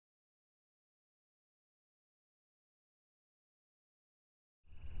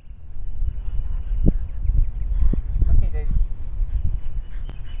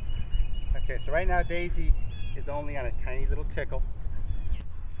so right now Daisy is only on a tiny little tickle.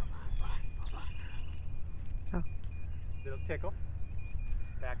 Oh. Little tickle.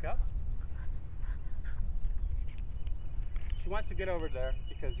 Back up. She wants to get over there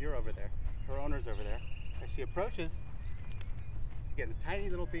because you're over there. Her owner's over there. As she approaches, she's getting a tiny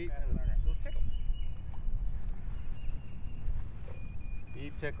little beat and a little tickle.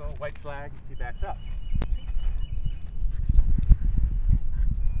 Beep, tickle, white flag, she backs up.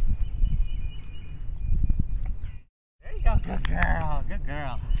 There you go, good girl, good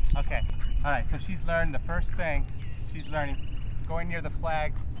girl. Okay, all right, so she's learned the first thing she's learning. Going near the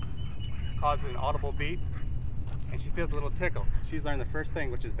flags causes an audible beat, and she feels a little tickle. She's learned the first thing,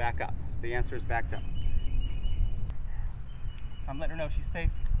 which is back up. The answer is backed up. I'm letting her know she's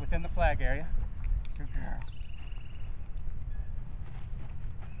safe within the flag area. Good girl.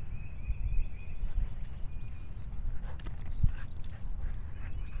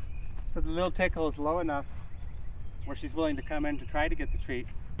 So the little tickle is low enough where she's willing to come in to try to get the treat.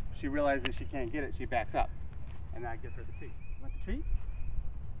 She realizes she can't get it, she backs up. And I give her the treat. You want the treat?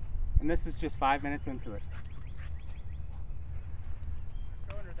 And this is just 5 minutes into it.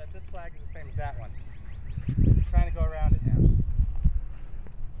 I'm showing her that this flag is the same as that one. I'm trying to go around it now.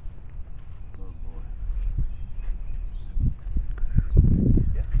 Oh boy.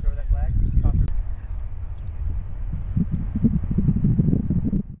 Yep, show her that flag.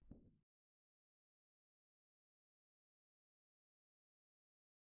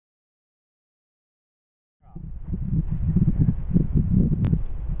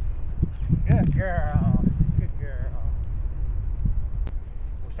 Good girl, good girl.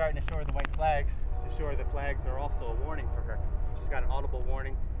 We're starting to show her the white flags to show her the flags are also a warning for her. She's got an audible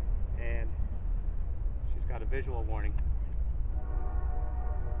warning and she's got a visual warning.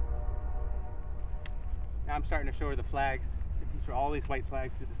 Now I'm starting to show her the flags. Making sure all these white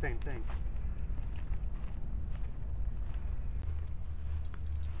flags do the same thing.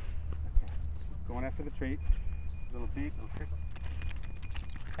 Okay, she's going after the treat. Little beat, little tickle.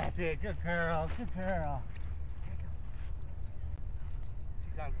 That's it, good girl, good girl.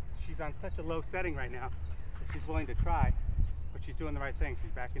 She's on such a low setting right now that she's willing to try, but she's doing the right thing.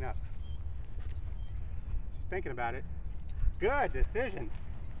 She's backing up. She's thinking about it. Good decision.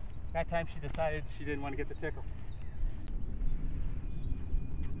 That time she decided she didn't want to get the tickle.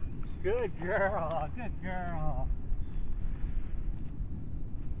 Good girl, good girl.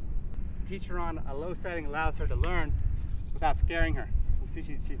 Teach her on a low setting allows her to learn without scaring her. You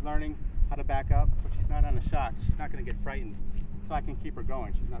see she's learning how to back up, but she's not on a shock. She's not going to get frightened. So I can keep her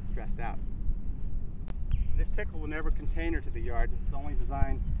going. She's not stressed out. This tickle will never contain her to the yard. This is only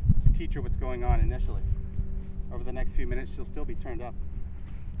designed to teach her what's going on initially. Over the next few minutes, she'll still be turned up,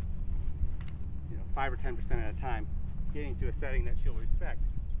 5 or 10% at a time, getting to a setting that she'll respect.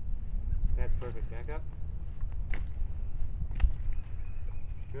 That's perfect. Back up.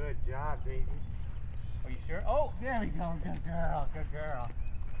 Good job, baby. Are you sure? Oh, there we go. Good girl. Good girl.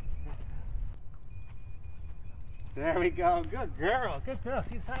 There we go. Good girl. Good girl.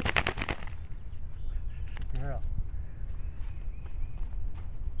 See the top? Good girl.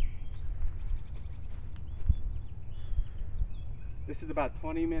 This is about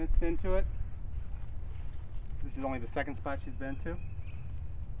 20 minutes into it. This is only the second spot she's been to. You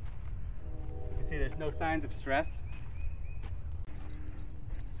can see there's no signs of stress.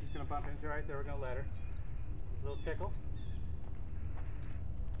 She's going to bump into right there. We're going to let her. A little tickle.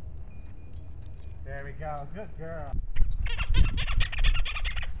 There we go. Good girl. I'm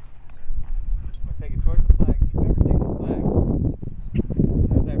going to take it towards the flag. She's never seen these flags.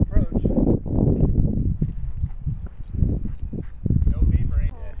 As I approach, no beep or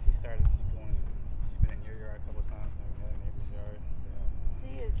anything. Yeah, she started going spinning your yard a couple of times. Never had a neighbor's yard. So.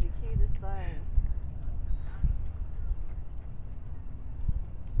 She is the cutest thing.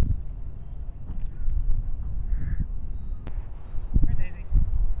 Here, Daisy.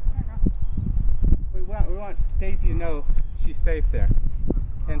 We want Daisy to know she's safe there,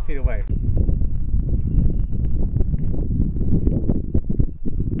 10 feet away.